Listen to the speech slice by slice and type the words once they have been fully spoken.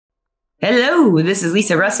Hello, this is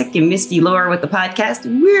Lisa Russick and Misty Lore with the podcast.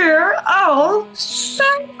 We're all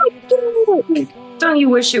psycho. Don't you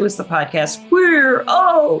wish it was the podcast? We're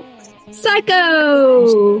all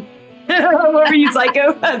psycho. Were you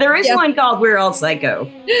psycho? There is one called We're All Psycho.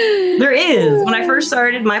 There is. When I first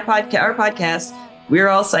started our podcast, We're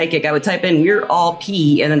All Psychic, I would type in We're All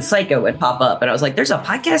P and then psycho would pop up. And I was like, there's a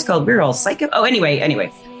podcast called We're All Psycho. Oh, anyway.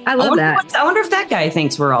 I love that. I wonder if that guy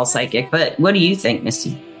thinks we're all psychic, but what do you think,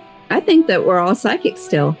 Misty? I think that we're all psychic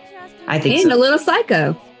still. I think and so. A little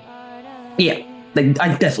psycho. Yeah,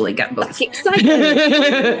 I definitely got both. Psycho.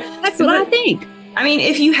 That's what I think. I mean,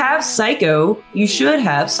 if you have psycho, you should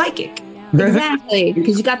have psychic. Exactly,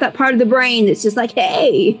 because you got that part of the brain that's just like,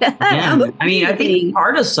 hey. Yeah. I mean, I think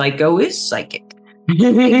part of psycho is psychic.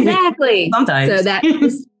 Exactly. Sometimes. So that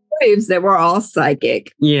proves that we're all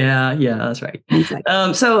psychic. Yeah, that's right.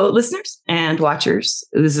 So listeners and watchers,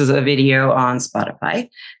 this is a video on Spotify.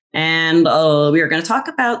 And we are going to talk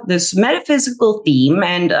about this metaphysical theme.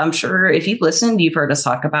 And I'm sure if you've listened, you've heard us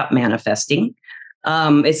talk about manifesting.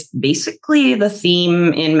 It's basically the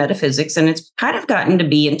theme in metaphysics, and it's kind of gotten to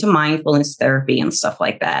be into mindfulness therapy and stuff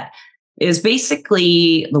like that. Is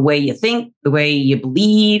basically the way you think, the way you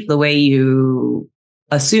believe, the way you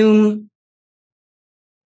assume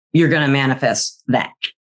you're going to manifest that.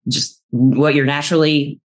 Just what you're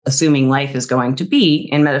naturally assuming life is going to be.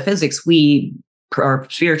 In metaphysics, our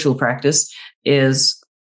spiritual practice is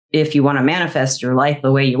if you want to manifest your life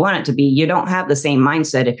the way you want it to be, you don't have the same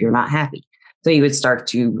mindset if you're not happy. So you would start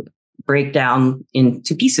to break down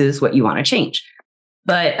into pieces what you want to change.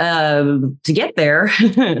 But to get there,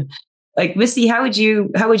 like Misty, how would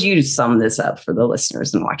you sum this up for the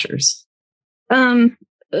listeners and watchers?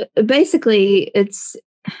 Basically, it's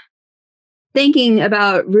thinking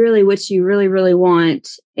about really what you really, really want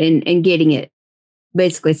and getting it.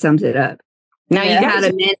 Basically sums it up. Now you how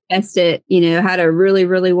to manifest it, how to really,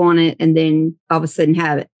 really want it, and then all of a sudden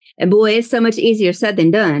have it. And boy, it's so much easier said than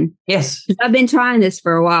done. Yes. I've been trying this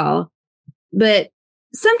for a while, but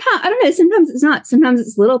sometimes, I don't know, sometimes it's not. Sometimes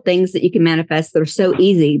it's little things that you can manifest that are so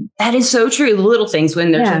easy. That is so true. The little things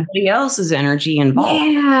when there's somebody else's energy involved.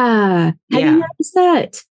 Yeah. Have you noticed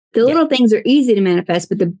that? The little things are easy to manifest,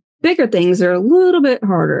 but the bigger things are a little bit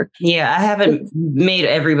harder. Yeah, I haven't made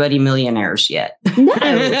everybody millionaires yet. No, I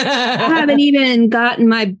haven't even gotten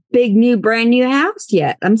my big new brand new house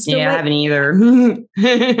yet. I'm still I haven't either.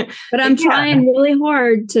 But I'm trying really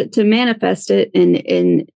hard to manifest it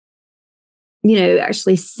and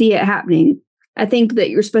actually see it happening. I think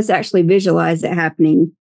that you're supposed to actually visualize it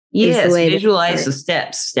happening. Yes, visualize the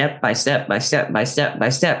steps, step by step by step by step by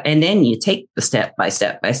step. And then you take the step by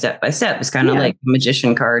step by step by step. It's kind of like the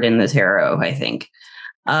magician card in the tarot, I think.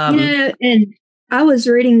 And I was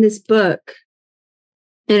reading this book,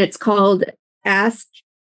 and it's called Ask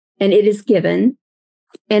and It Is Given.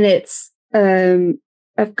 And it's,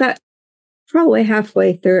 I've got probably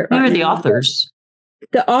halfway through it. Who are the authors?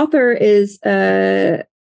 The author is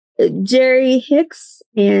Jerry Hicks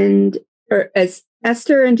as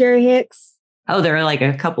Esther and Jerry Hicks. Oh, they're like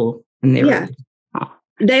a couple. And they are.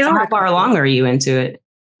 How far along are you into it?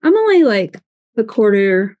 I'm only like a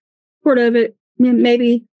quarter of it,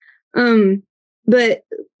 maybe. But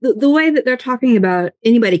the way that they're talking about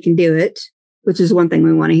anybody can do it, which is one thing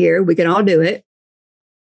we want to hear. We can all do it.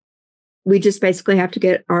 We just basically have to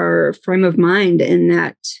get our frame of mind in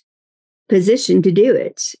that position to do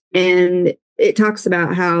it. And it talks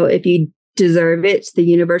about how if you deserve it, the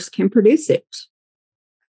universe can produce it.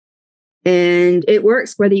 And it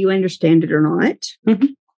works whether you understand it or not.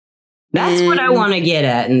 Mm-hmm. That's what I want to get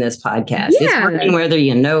at in this podcast. It's working whether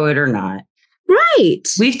you know it or not. Right.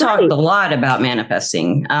 We've talked a lot about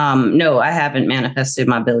manifesting. No, I haven't manifested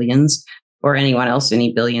my billions or anyone else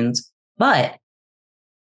any billions, but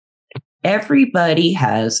everybody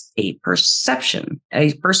has a perception,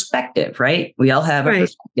 a perspective, right? We all have a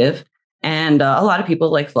perspective. And a lot of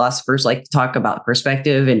people, like philosophers, like to talk about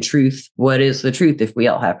perspective and truth. What is the truth if we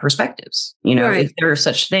all have perspectives? If there is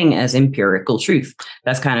such thing as empirical truth,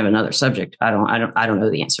 that's kind of another subject. I don't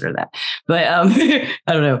know the answer to that, but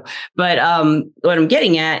I don't know. But what I'm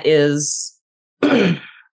getting at is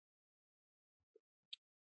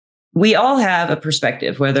we all have a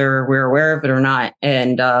perspective, whether we're aware of it or not.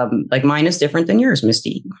 And like mine is different than yours,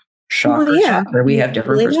 Misty. Shocker, shocker. We have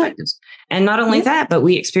different perspectives. And not only that, but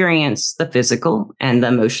we experience the physical and the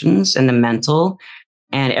emotions and the mental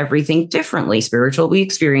and everything differently. Spiritual, we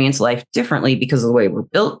experience life differently because of the way we're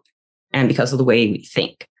built and because of the way we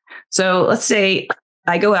think. So let's say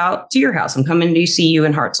I go out to your house. I'm coming to see you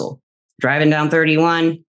in Hartselle, driving down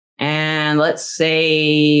 31. And let's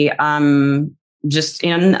say I'm just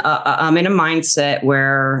I'm in a mindset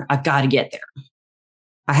where I've got to get there.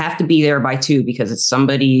 I have to be there by 2 because it's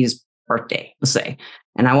somebody's birthday, let's say.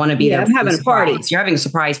 And I want to be there. I'm having a party. You're having a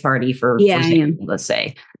surprise party for I am. Let's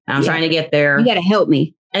say. And I'm trying to get there. You got to help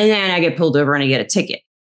me. And then I get pulled over and I get a ticket.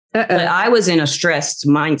 But I was in a stressed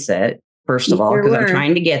mindset, first of all, because I'm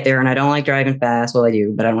trying to get there and I don't like driving fast. Well, I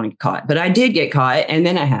do, but I don't want to get caught. But I did get caught. And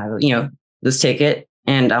then I have, this ticket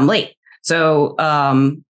and I'm late. So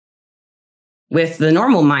with the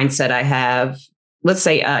normal mindset I have, let's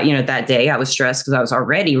say, that day I was stressed because I was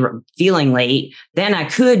already feeling late. Then I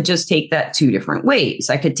could just take that 2 different ways.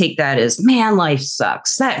 I could take that as, man, life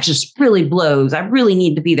sucks. That just really blows. I really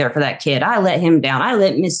need to be there for that kid. I let him down. I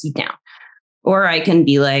let Missy down. Or I can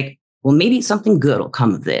be like, well, maybe something good will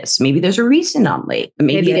come of this. Maybe there's a reason I'm late.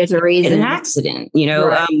 Maybe there's a reason. An accident,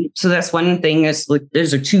 Right. So that's one thing. Is like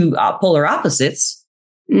those are 2 polar opposites.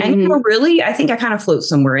 Mm-hmm. And really, I think I kind of float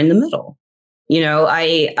somewhere in the middle.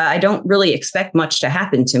 I don't really expect much to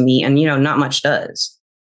happen to me, and not much does.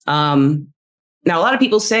 Now, a lot of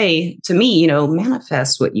people say to me,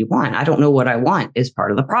 manifest what you want. I don't know what I want is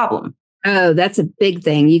part of the problem. Oh, that's a big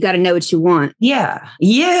thing. You got to know what you want. Yeah.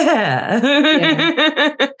 Yeah.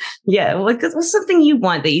 Well, what's something you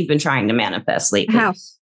want that you've been trying to manifest lately? The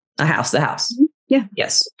house. The house. Mm-hmm. Yeah.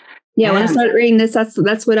 Yes. Yeah. When I started reading this,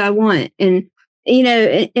 that's what I want. And,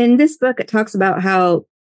 in this book, it talks about how,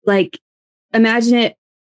 like, imagine it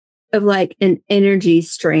of like an energy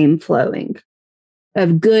stream flowing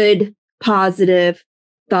of good, positive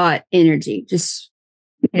thought energy. Just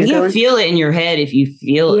you feel it in your head. If you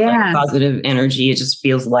feel like positive energy, it just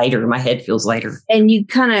feels lighter. My head feels lighter. And you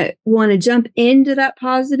kind of want to jump into that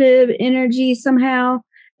positive energy somehow.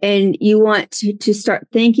 And you want to start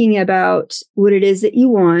thinking about what it is that you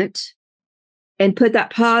want and put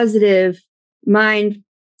that positive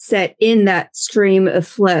mindset in that stream of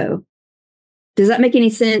flow. Does that make any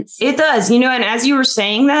sense? It does. And as you were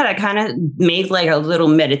saying that, I kind of made like a little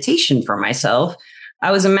meditation for myself.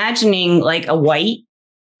 I was imagining like a white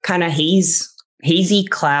kind of hazy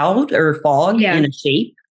cloud or fog in a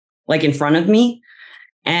shape, like in front of me,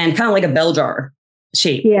 and kind of like a bell jar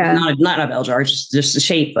shape. Yeah. Not a bell jar, just the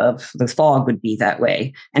shape of the fog would be that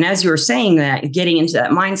way. And as you were saying that, getting into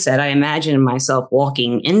that mindset, I imagined myself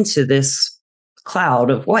walking into this cloud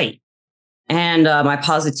of white. And my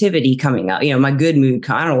positivity coming out, my good mood.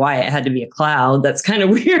 I don't know why it had to be a cloud. That's kind of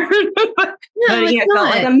weird. But it felt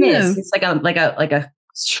like a mist. It's like a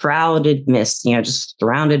shrouded mist. Just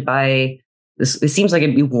surrounded by this. It seems like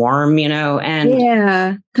it'd be warm,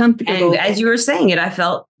 and comfortable. And as you were saying it, I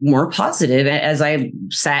felt more positive as I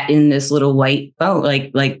sat in this little white boat. I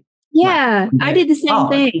did the same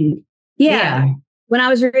thing. Yeah, when I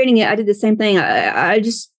was reading it, I did the same thing. I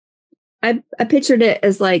pictured it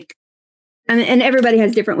as like. And everybody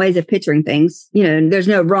has different ways of picturing things, and there's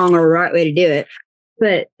no wrong or right way to do it.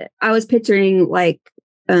 But I was picturing like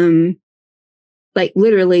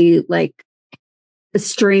literally like a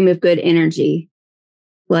stream of good energy.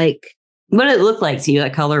 Like what did it look like to you?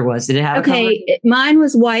 What color was? Did it have a color? Mine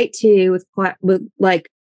was white too, with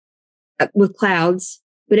clouds,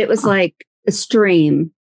 but it was like a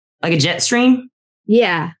stream, like a jet stream.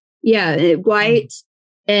 Yeah, white,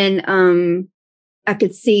 and I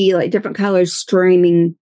could see like different colors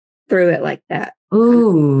streaming through it like that.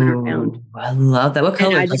 Ooh, I love that. What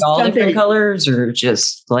colors? Like all different colors, or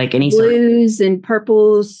just like any blues and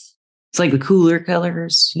purples? It's like the cooler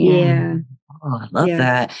colors. Yeah. Oh, I love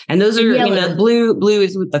that. And those are, blue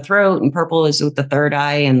is with the throat and purple is with the third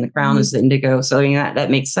eye and the crown is the indigo. So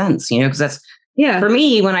that makes sense, because that's, for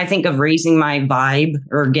me, when I think of raising my vibe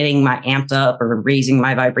or getting my amped up or raising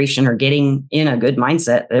my vibration or getting in a good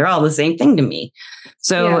mindset, they're all the same thing to me.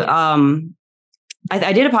 So,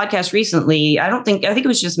 I did a podcast recently. I think it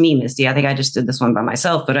was just me, Misty. I think I just did this one by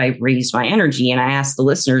myself, but I raised my energy and I asked the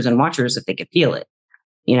listeners and watchers if they could feel it,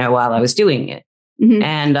 while I was doing it. Mm-hmm.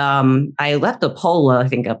 And I left a poll, I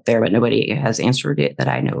think, up there, but nobody has answered it that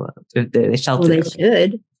I know of. They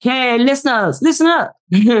should. Hey, listeners, listen up.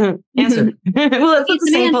 Answer. Well, it's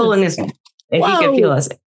the same poll in this one. If you can feel us.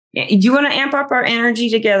 Do you want to amp up our energy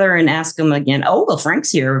together and ask them again? Oh, well,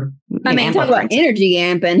 Frank's here. Talk about energy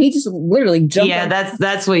amping. He just literally jumped. Yeah,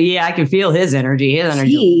 that's what. Yeah, I can feel his energy.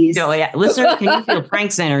 Listeners, can you feel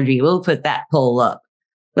Frank's energy? We'll put that poll up.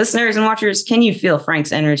 Listeners and watchers, can you feel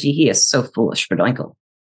Frank's energy? He is so foolish for Dwinkle.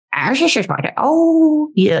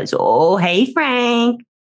 Oh, yes. Oh, hey, Frank.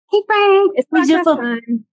 Hey, Frank. It's podcast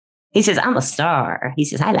time. He says, I'm a star. He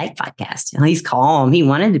says, I like podcasting. He's calm. He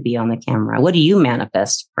wanted to be on the camera. What do you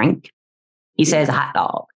manifest, Frank? He says, a hot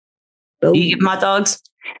dog. Oh. Do you give him hot dogs?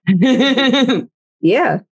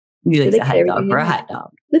 Yeah. He likes a hot dog for a hot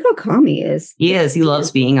dog. Look how calm he is. He is. He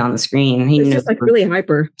loves being on the screen. He's just like really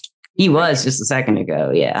hyper. He was just a second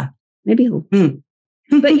ago. Yeah. Maybe he'll.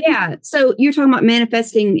 But yeah. So you're talking about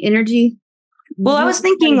manifesting energy. Well, I was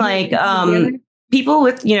thinking like people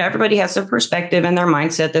with, everybody has their perspective and their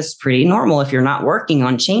mindset. That's pretty normal. If you're not working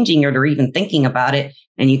on changing it or even thinking about it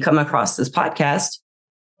and you come across this podcast,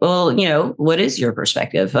 well, what is your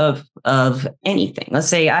perspective of anything? Let's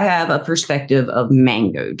say I have a perspective of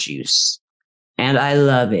mango juice and I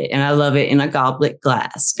love it. And I love it in a goblet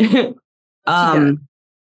glass.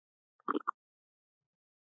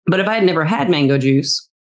 But if I had never had mango juice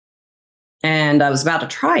and I was about to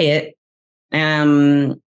try it,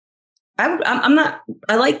 I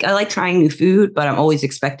like trying new food, but I'm always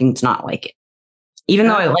expecting to not like it, even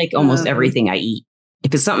though I like almost everything I eat.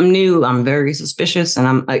 If it's something new, I'm very suspicious,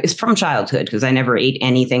 and it's from childhood because I never ate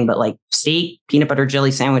anything but like steak, peanut butter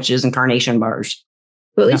jelly sandwiches, and carnation bars.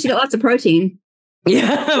 Well, at least you got lots of protein.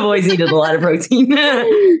 Yeah, I've always needed a lot of protein.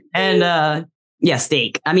 And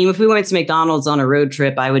steak. I mean, if we went to McDonald's on a road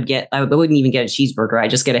trip, I wouldn't even get a cheeseburger. I'd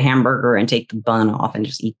just get a hamburger and take the bun off and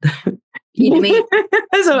just eat the meat.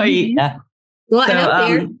 That's what I eat. Yeah. Well,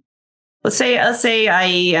 so, let's say I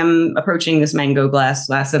am approaching this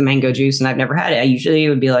glass of mango juice and I've never had it. I usually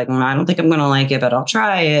would be like, I don't think I'm going to like it, but I'll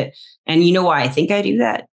try it. And you know why I think I do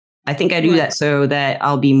that? I think I do that so that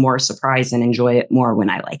I'll be more surprised and enjoy it more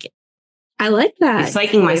when I like it. I like that. It's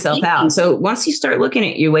psyching myself out. So once you start looking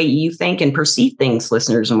at your way you think and perceive things,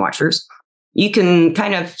 listeners and watchers, you can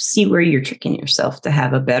kind of see where you're tricking yourself to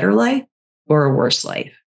have a better life or a worse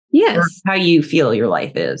life. Yes. Or how you feel your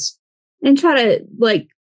life is. And try to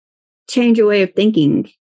change your way of thinking.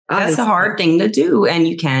 Obviously. That's a hard thing to do. And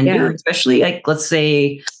you can do it, especially let's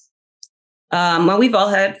say, we've all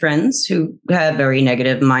had friends who have very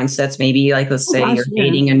negative mindsets. Maybe let's say you're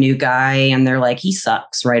dating a new guy and they're like, he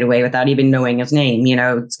sucks right away without even knowing his name.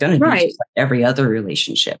 It's going to be just like every other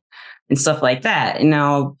relationship and stuff like that. And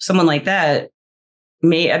now someone like that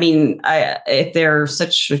if they're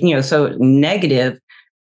such, so negative,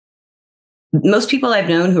 most people I've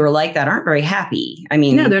known who are like that aren't very happy. I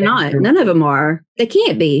mean, no, they're not. None of them are. They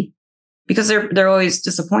can't be. Because they're always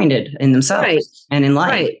disappointed in themselves and in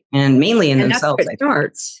life, and mainly in themselves. That's where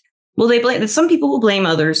it starts. Well, some people will blame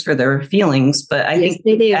others for their feelings, but I think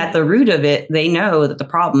at the root of it, they know that the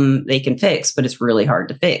problem they can fix, but it's really hard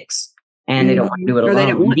to fix, and they don't want to do it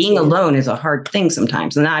alone. Being alone is a hard thing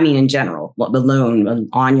sometimes, and I mean in general, alone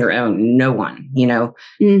on your own, no one,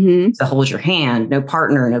 to hold your hand, no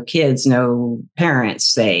partner, no kids, no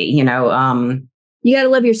parents. You got to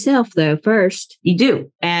love yourself, though, first. You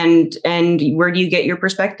do. And where do you get your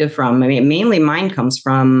perspective from? I mean, mainly mine comes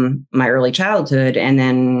from my early childhood and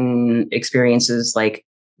then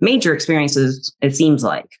major experiences, it seems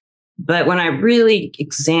like. But when I really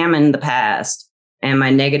examined the past and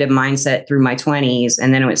my negative mindset through my 20s,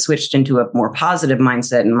 and then it switched into a more positive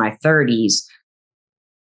mindset in my 30s,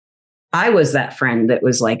 I was that friend that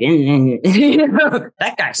was like,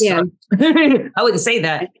 that guy sucks. I wouldn't say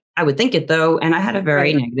that. I would think it, though. And I had a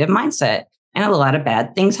very negative mindset and a lot of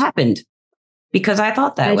bad things happened because I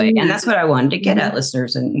thought that way. And that's what I wanted to get at,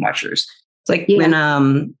 listeners and watchers. It's like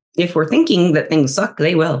when if we're thinking that things suck,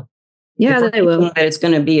 they will. Yeah, they will. That it's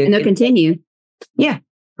going to be and they'll continue. Yeah. If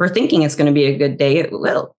we're thinking it's going to be a good day, it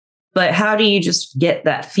will. But how do you just get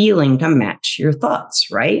that feeling to match your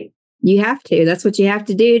thoughts, right? You have to. That's what you have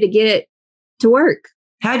to do to get it to work.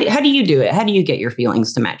 How do you do it? How do you get your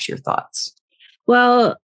feelings to match your thoughts?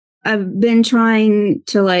 Well, I've been trying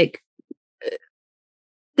to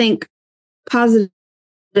think positive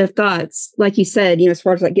thoughts, like you said, as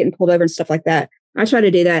far as getting pulled over and stuff like that. I try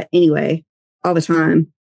to do that anyway, all the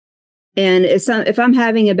time. And if I'm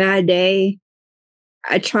having a bad day,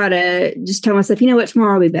 I try to just tell myself,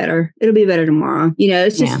 tomorrow will be better. It'll be better tomorrow.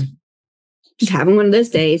 It's just having one of those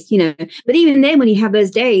days, But even then, when you have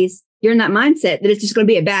those days, you're in that mindset that it's just going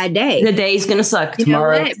to be a bad day. The day's going to suck.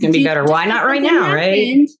 Tomorrow it's going to be better. Why not right now,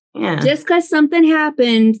 right? Yeah. Just because something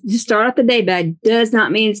happened to start off the day bad does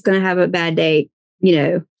not mean it's going to have a bad day,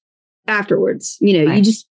 afterwards. Right.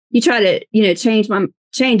 You try to,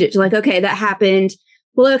 change it to okay, that happened.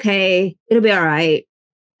 Well, okay, it'll be all right.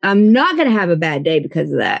 I'm not going to have a bad day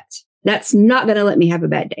because of that. That's not going to let me have a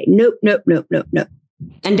bad day. Nope.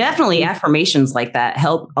 And definitely affirmations like that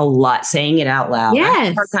help a lot. Saying it out loud. Yes. I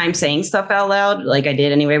have a hard time saying stuff out loud like I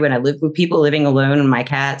did anyway when I lived with people living alone and my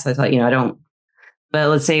cats. I thought, But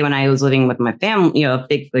let's say when I was living with my family,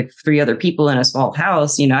 big, like 3 other people in a small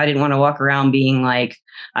house, I didn't want to walk around being like,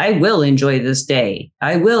 I will enjoy this day.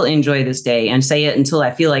 I will enjoy this day, and say it until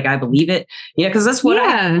I feel like I believe it. Because that's what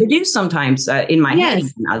I do sometimes in my head.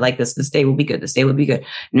 I like this. This day will be good. This day will be good.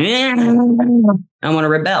 I want to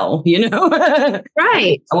rebel,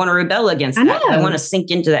 Right. I want to rebel against that. I want to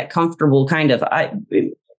sink into that comfortable kind of,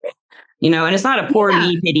 and it's not a poor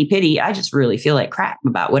me, pity. I just really feel like crap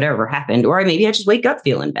about whatever happened. Or maybe I just wake up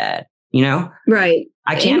feeling bad, Right.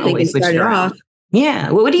 I can't always switch it around.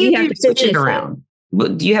 Yeah. Well, what do you do to switch it around?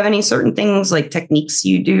 Do you have any certain things like techniques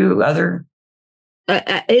you do other?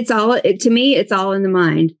 To me, it's all in the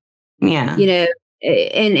mind. Yeah.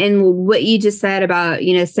 And what you just said about,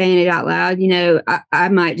 saying it out loud, I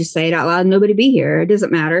might just say it out loud. Nobody be here. It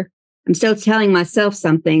doesn't matter. I'm still telling myself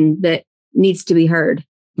something that needs to be heard.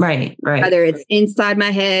 Right. Whether it's inside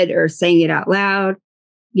my head or saying it out loud,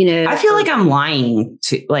 I feel like I'm lying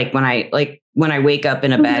to when I wake up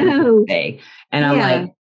in a bad day and I'm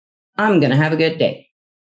like, I'm going to have a good day.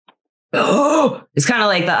 Oh, it's kind of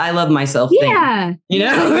like the I love myself thing.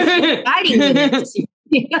 Fighting with it.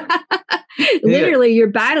 Literally, you're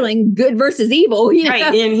battling good versus evil.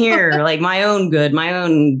 Right in here, like my own good, my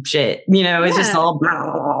own shit. It's just all,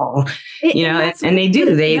 and they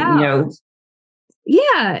do.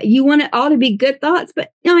 Yeah, you want it all to be good thoughts,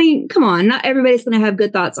 but I mean, come on, not everybody's going to have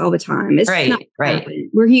good thoughts all the time. It's right.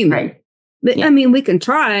 We're human, but I mean, we can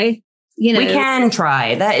try. We can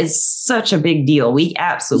try. That is such a big deal. We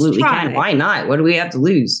absolutely can. Why not? What do we have to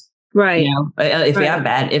lose? Right. If we have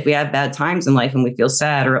bad times in life and we feel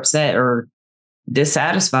sad or upset or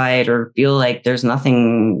dissatisfied or feel like there's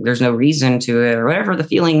no reason to it or whatever the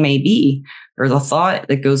feeling may be, or the thought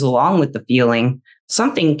that goes along with the feeling,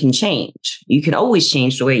 something can change. You can always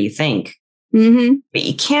change the way you think, but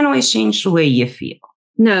you can't always change the way you feel.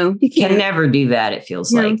 No, you can't. Can never do that. It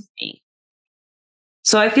feels like me.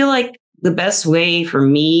 So I feel like the best way for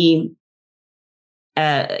me,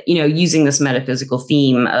 using this metaphysical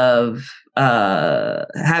theme of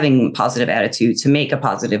having positive attitude to make a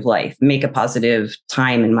positive life, make a positive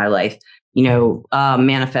time in my life,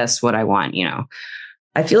 manifest what I want,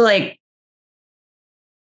 I feel like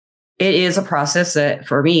it is a process that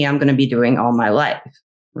for me, I'm going to be doing all my life.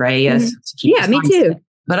 Right. Yes. Yeah, me too.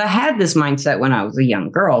 But I had this mindset when I was a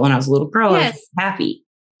young girl, when I was a little girl, I was happy.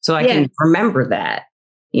 So I can remember that.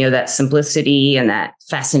 That simplicity and that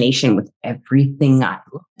fascination with everything I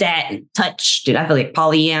looked at and touched. I feel like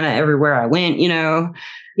Pollyanna everywhere I went,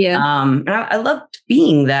 Yeah. And I loved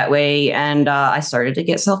being that way. And I started to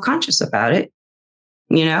get self-conscious about it.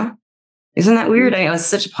 Isn't that weird? I was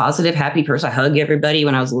such a positive, happy person. I hug everybody.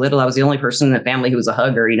 When I was little, I was the only person in the family who was a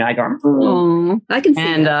hugger. I go, oh, I can see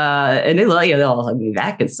that. And they all hug me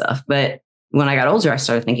back and stuff. But when I got older, I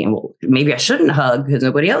started thinking, well, maybe I shouldn't hug because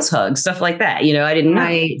nobody else hugs, stuff like that. I didn't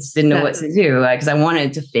know, what to do because I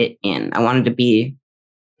wanted to fit in. I wanted to be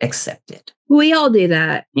accepted. We all do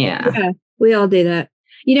that. Yeah, we all do that.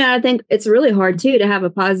 I think it's really hard too to have a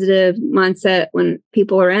positive mindset when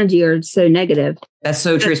people around you are so negative. That's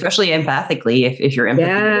so true, especially empathically. If you're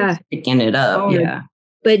picking it up,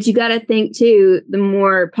 But you got to think too. The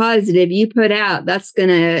more positive you put out, that's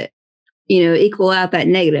gonna, equal out that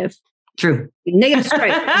negative. True. Negative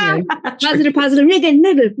strike. Positive,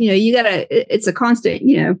 negative. You gotta. It's a constant,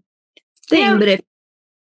 thing. Yeah. But if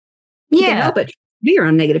you can help it, be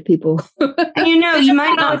around negative people. And you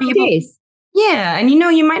might not be able. Yeah, and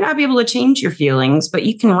you might not be able to change your feelings, but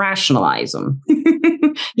you can rationalize them.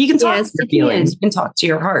 You can talk to your feelings. You can talk to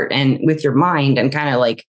your heart and with your mind, and kind of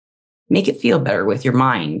like make it feel better with your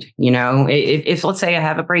mind. If let's say I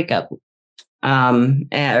have a breakup.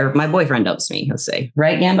 Or my boyfriend dumps me, let's say,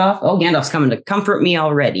 right, Gandalf? Oh, Gandalf's coming to comfort me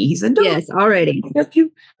already. He said, yes, already.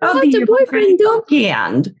 I'll be your boyfriend. And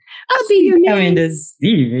I'll be your man.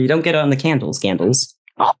 You don't get on the candles.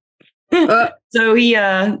 So he,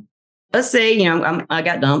 let's say, I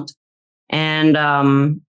got dumped and,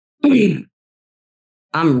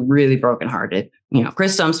 I'm really brokenhearted.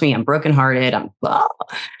 Chris dumps me. I'm brokenhearted. I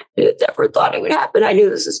never thought it would happen. I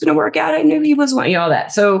knew this was going to work out. I knew he was all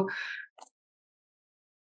that. So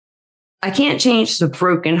I can't change the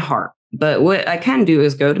broken heart, but what I can do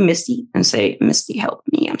is go to Misty and say, Misty, help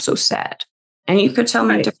me. I'm so sad. And you could tell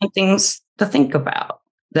me different things to think about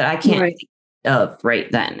that I can't think of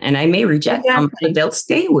right then. And I may reject them, but they'll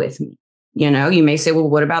stay with me. You may say, well,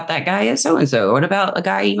 what about that guy at so-and-so? What about a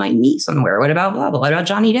guy you might meet somewhere? What about blah, blah? What about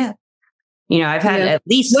Johnny Depp? I've had at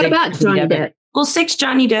least What about Johnny Depp? Well, 6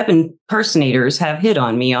 Johnny Depp impersonators have hit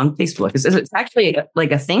on me on Facebook. It's actually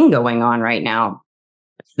like a thing going on right now.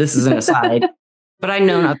 This is an aside, but I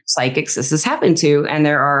know psychics this has happened to, and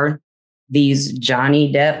there are these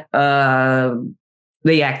Johnny Depp,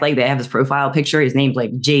 they act like they have his profile picture. His name's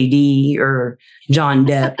like JD or John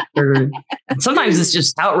Depp, or sometimes it's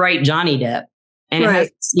just outright Johnny Depp. And it has,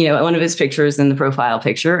 one of his pictures in the profile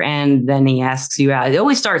picture. And then he asks you out. It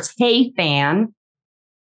always starts, "Hey, fan."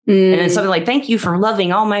 And then something like, "Thank you for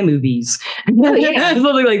loving all my movies." Oh, yeah.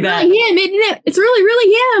 Something like that. Really him, isn't it? It's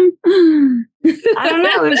really him. I don't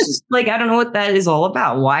know. It's just like, I don't know what that is all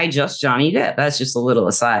about. Why just Johnny Depp? That's just a little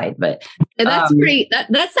aside. But that's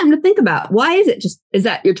that's something to think about. Why is it is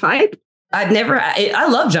that your type? I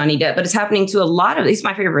love Johnny Depp, but it's happening to a lot of, he's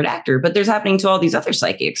my favorite actor, but there's happening to all these other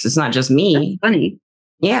psychics. It's not just me. That's funny.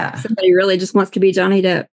 Yeah. Somebody really just wants to be Johnny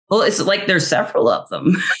Depp. Well, it's like there's several of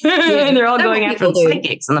them, and they're all going after the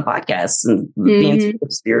psychics and the podcasts and being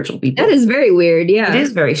spiritual people. That is very weird. Yeah, it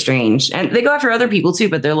is very strange, and they go after other people too,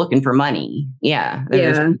 but they're looking for money. Yeah,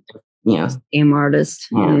 scam artist.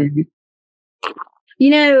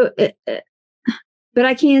 Yeah. But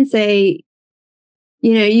I can say,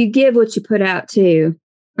 you give what you put out too.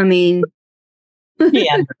 I mean,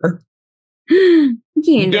 yeah.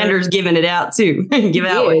 Gender's giving it out too. Give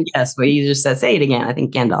out what? Yes, but you just said, say it again. I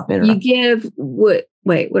think Gandalf interrupted. You give what?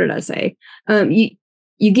 Wait, what did I say?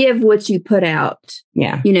 You give what you put out.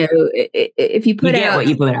 Yeah. If you put out what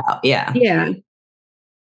you put out. Yeah. Yeah.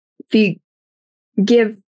 If you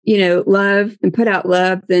give, love and put out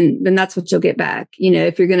love, then that's what you'll get back.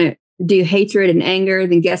 If you're gonna do hatred and anger,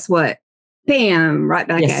 then guess what? Bam, right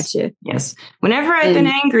back at you. Yes. Whenever I've been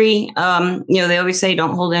angry, they always say,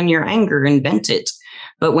 don't hold in your anger and vent it.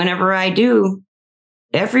 But whenever I do,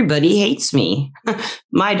 everybody hates me.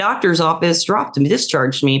 My doctor's office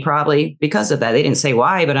discharged me probably because of that. They didn't say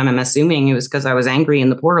why, but I'm assuming it was because I was angry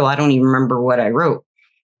in the portal. I don't even remember what I wrote.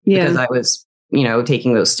 Yeah. Because I was,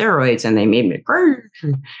 taking those steroids and they made me crazy.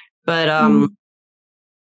 But,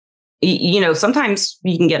 sometimes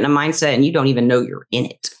you can get in a mindset and you don't even know you're in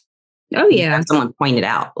it. Oh, yeah. Someone pointed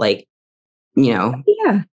out, Yeah.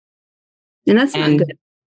 And that's not good.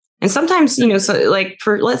 And sometimes,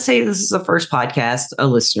 let's say this is the first podcast a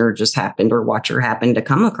listener just happened or watcher happened to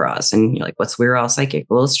come across. And you're like, what's We're All Psychic?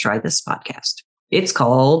 Well, let's try this podcast. It's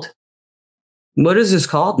called, what is this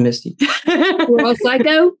called, Misty? We're All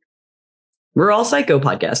Psycho? We're All Psycho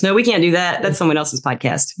podcast. No, we can't do that. That's someone else's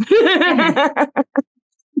podcast.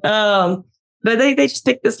 But they just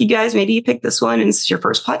picked this. You guys, maybe you picked this one and it's your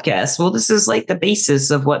first podcast. Well, this is like the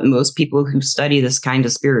basis of what most people who study this kind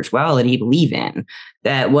of spirituality believe in,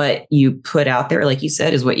 that what you put out there, like you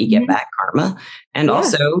said, is what you get back, karma. And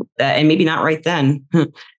also that, and maybe not right then.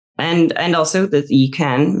 and also that you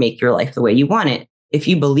can make your life the way you want it. If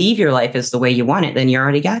you believe your life is the way you want it, then you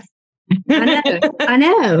already got it. I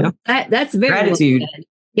know. That's very gratitude. Well.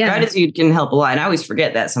 Yeah. Gratitude can help a lot. And I always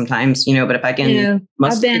forget that sometimes, but if I can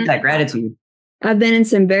get that gratitude. I've been in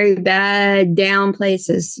some very bad down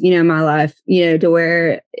places, in my life, to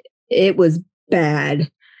where it was bad.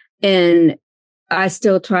 And I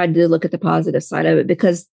still tried to look at the positive side of it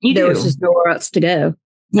because there was just nowhere else to go.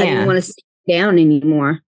 Yeah. I didn't want to sink down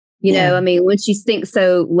anymore. I mean, once you sink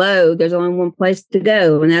so low, there's only one place to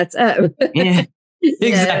go, and that's up. Yeah.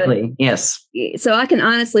 Exactly. Yes. So I can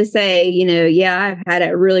honestly say, I've had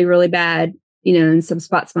it really, really bad, in some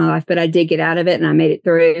spots in my life, but I did get out of it and I made it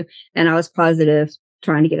through, and I was positive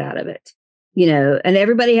trying to get out of it, and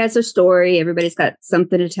everybody has their story. Everybody's got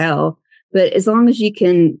something to tell, but as long as you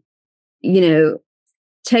can,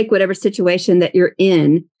 take whatever situation that you're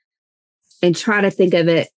in and try to think of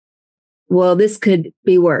it, well, this could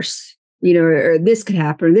be worse, or this could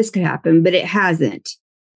happen, but it hasn't.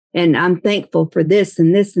 And I'm thankful for this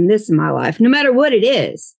and this and this in my life, no matter what it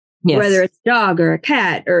is, whether it's a dog or a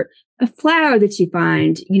cat or a flower that you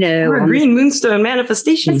find, or a green moonstone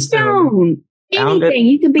manifestation stone. Anything.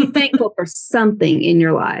 You can be thankful for something in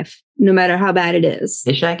your life, no matter how bad it is.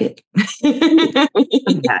 Fish agate. I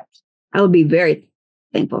would be very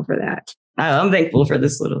thankful for that. I'm thankful for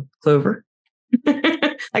this little clover.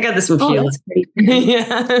 I got this from Sheila. That's pretty cool.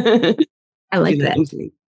 Yeah. I like that.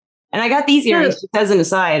 And I got these earrings just as an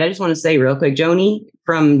aside. I just want to say real quick, Joni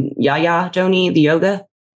from Joni, the yoga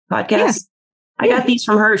podcast. Yeah. I got these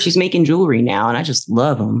from her. She's making jewelry now, and I just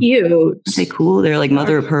love them. Cute. Aren't they cool? They're like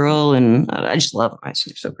mother of pearl, and I just love them. They're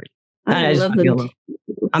so pretty. I love them.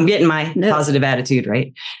 I'm getting my positive attitude,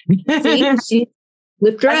 right? See,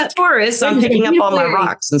 lift her up. As a Taurus, I'm picking up all my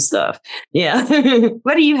rocks and stuff. Yeah.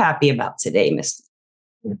 What are you happy about today, Miss?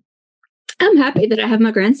 I'm happy that I have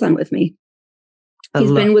my grandson with me. He's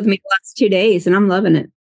been with me the last 2 days, and I'm loving it.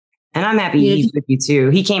 And I'm happy he's with you too.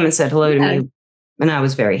 He came and said hello to me, and I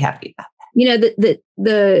was very happy about that.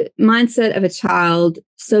 The mindset of a child,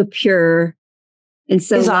 so pure and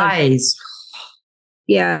so his eyes.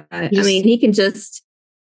 Yeah. I mean, he can just,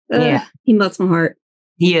 he melts my heart.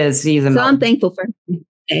 He is. He's a. So I'm thankful for him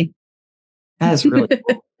today. That's really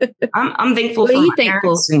cool. I'm thankful for my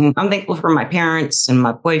parents, and I'm thankful for my parents and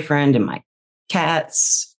my boyfriend and my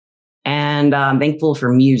cats, and I'm thankful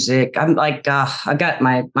for music. I'm like,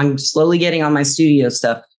 I'm slowly getting on my studio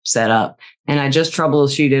stuff set up, and I just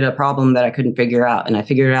troubleshooted a problem that I couldn't figure out, and I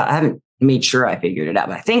figured it out. I haven't made sure I figured it out,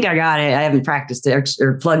 but I think I got it. I haven't practiced it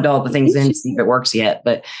or plugged all the things in to see if it works yet,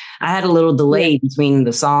 but I had a little delay between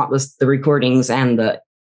the recordings and the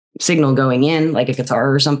signal going in, like a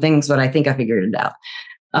guitar or something. But I think I figured it out.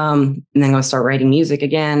 And then I'm going to start writing music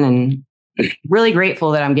again, and really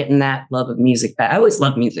grateful that I'm getting that love of music back. I always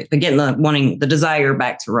loved music, but getting the desire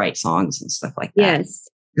back to write songs and stuff like that. Yes.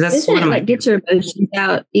 That's Isn't it like get your emotions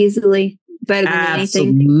out easily better than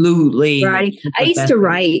anything? Absolutely. Writing. I used to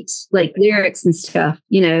write like lyrics and stuff,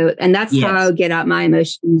 and that's how I would get out my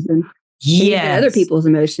emotions and other people's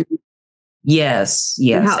emotions. Yes.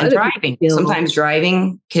 And driving. Sometimes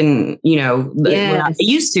driving can, when I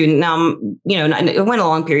used to. Now, it went a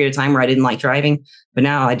long period of time where I didn't like driving, but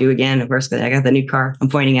now I do again. Of course, because I got the new car. I'm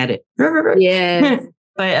pointing at it. Yeah.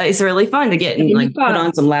 But it's really fun to get and put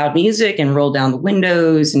on some loud music and roll down the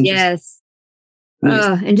windows and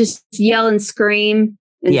and just yell and scream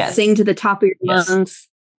and sing to the top of your lungs.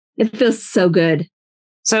 It feels so good.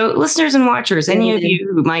 So, listeners and watchers, any of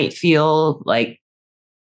you who might feel like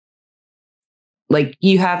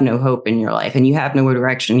you have no hope in your life and you have no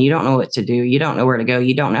direction, you don't know what to do, you don't know where to go,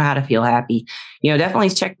 you don't know how to feel happy, definitely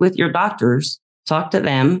check with your doctors, talk to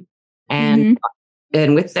them, and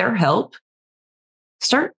with their help,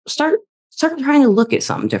 start trying to look at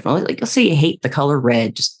something differently. Like, let's say you hate the color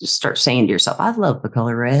red, just start saying to yourself, I love the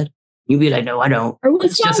color red. You'd be like, no, I don't.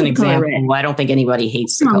 It's just an example. I don't think anybody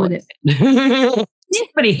hates the color red.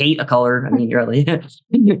 Anybody hate a color? I mean, really.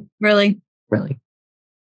 Really.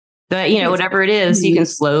 But, whatever it is, you can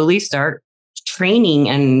slowly start training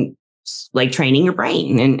and training your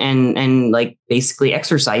brain and basically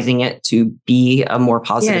exercising it to be a more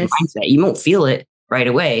positive mindset. You won't feel it right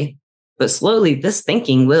away, but slowly this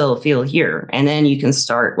thinking will feel here. And then you can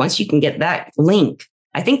start, once you can get that link,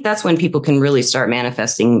 I think that's when people can really start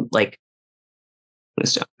manifesting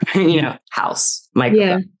house,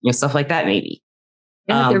 microphone, stuff like that, maybe.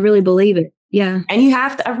 You have to really believe it. Yeah. And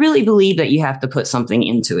I really believe that you have to put something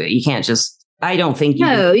into it. You can't just, I don't think you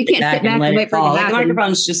can't sit back and wait for it to happen. The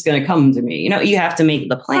microphone's just going to come to me. You have to make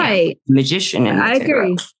the plan. Right. Magician. I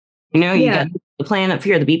agree. You got the plan up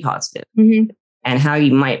here to be positive. Mm-hmm. And how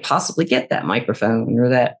you might possibly get that microphone or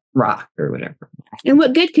that rock or whatever. And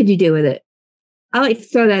what good could you do with it? I like to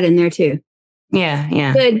throw that in there too. Yeah.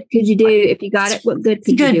 What good could you do if you got it? What good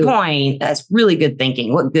could you do? Good point. That's really good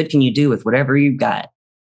thinking. What good can you do with whatever you've got?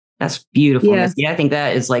 That's beautiful. Yeah, I think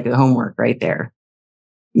that is like a homework right there.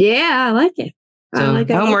 Yeah, I like it. So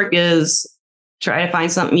homework is try to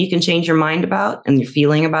find something you can change your mind about and your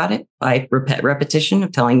feeling about it by repetition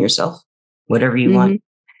of telling yourself whatever you want.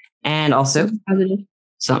 And also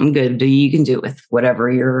something good you can do with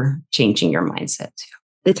whatever you're changing your mindset to.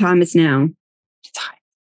 The time is now.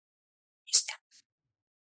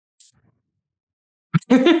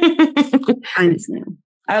 Time is now.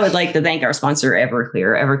 I would like to thank our sponsor,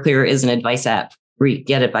 Everclear. Everclear is an advice app where you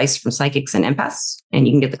get advice from psychics and empaths, and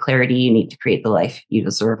you can get the clarity you need to create the life you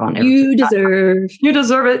deserve on Everclear. You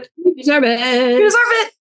deserve it. You deserve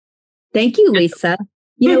it. Thank you, Lisa.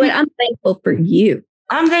 You know what? I'm thankful for you.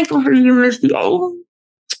 I'm thankful for you, Miss O.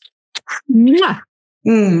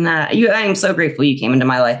 I am so grateful you came into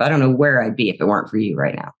my life. I don't know where I'd be if it weren't for you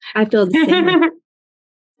right now. I feel the same.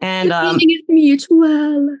 And it's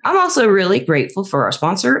mutual. I'm also really grateful for our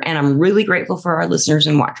sponsor, and I'm really grateful for our listeners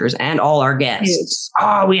and watchers and all our guests.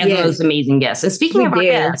 Oh, we have those amazing guests. And speaking of our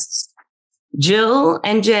guests, Jill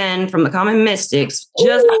and Jen from the Common Mystics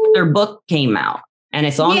just their book came out, and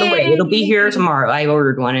it's on the way. It'll be here tomorrow. I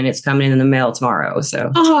ordered one, and it's coming in the mail tomorrow.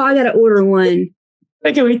 So, I gotta order one.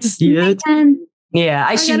 I can't wait to see it. Yeah,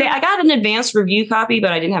 I got an advanced review copy,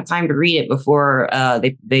 but I didn't have time to read it before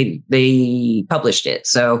they published it.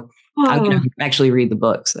 So I'm going to actually read the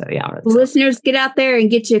book. So listeners, get out there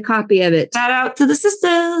and get you a copy of it. Shout out to the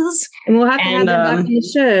sisters, and we'll have to have them back on the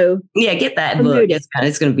show. Yeah, get that book.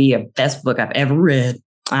 It's going to be a best book I've ever read.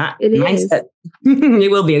 It is.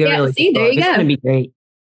 It will be a really. See, there you go. It's going to be great.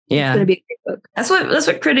 Yeah, it's going to be a great book. That's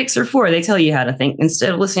what critics are for. They tell you how to think instead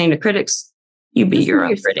of listening to critics. You be your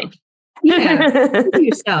own critic. Yeah,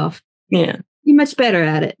 yourself. Yeah, you're much better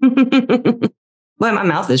at it. Well, my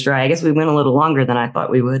mouth is dry. I guess we went a little longer than I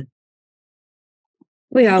thought we would.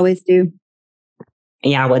 We always do.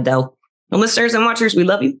 Yeah, I would though. Well, listeners and watchers, we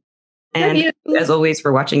love you. And as always,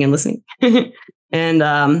 for watching and listening.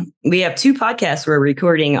 And we have 2 podcasts we're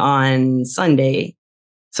recording on Sunday.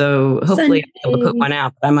 So hopefully I'll be able to put one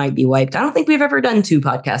out, but I might be wiped. I don't think we've ever done 2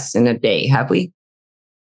 podcasts in a day, have we?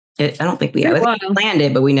 I don't think we have. I think we planned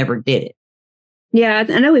it, but we never did it. Yeah,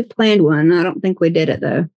 I know we planned one. I don't think we did it,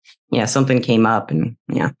 though. Yeah, something came up and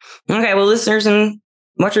yeah. Okay, well, listeners and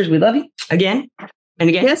watchers, we love you again and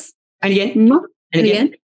again. Yes. And again. And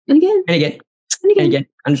again. And again. And again. And again. And again.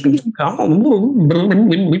 I'm just going to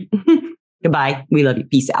Goodbye. We love you.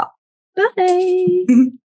 Peace out. Bye.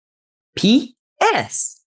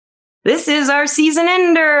 P.S. This is our season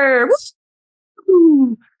ender.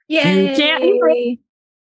 Woo. Yay. You can't hear it.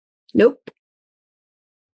 Nope.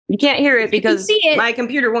 You can't hear it because my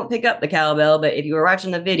computer won't pick up the cowbell, but if you were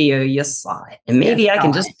watching the video, you saw it. And maybe I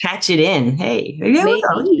can just patch it in. Hey, maybe.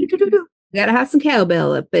 Gotta have some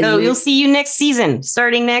cowbell up in So you'll see you next season,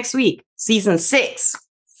 starting next week. Season 6.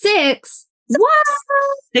 6? What?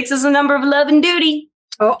 6 is the number of love and duty.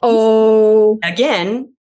 Uh-oh.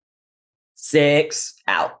 Again, 6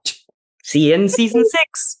 out. See you in season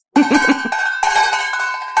 6.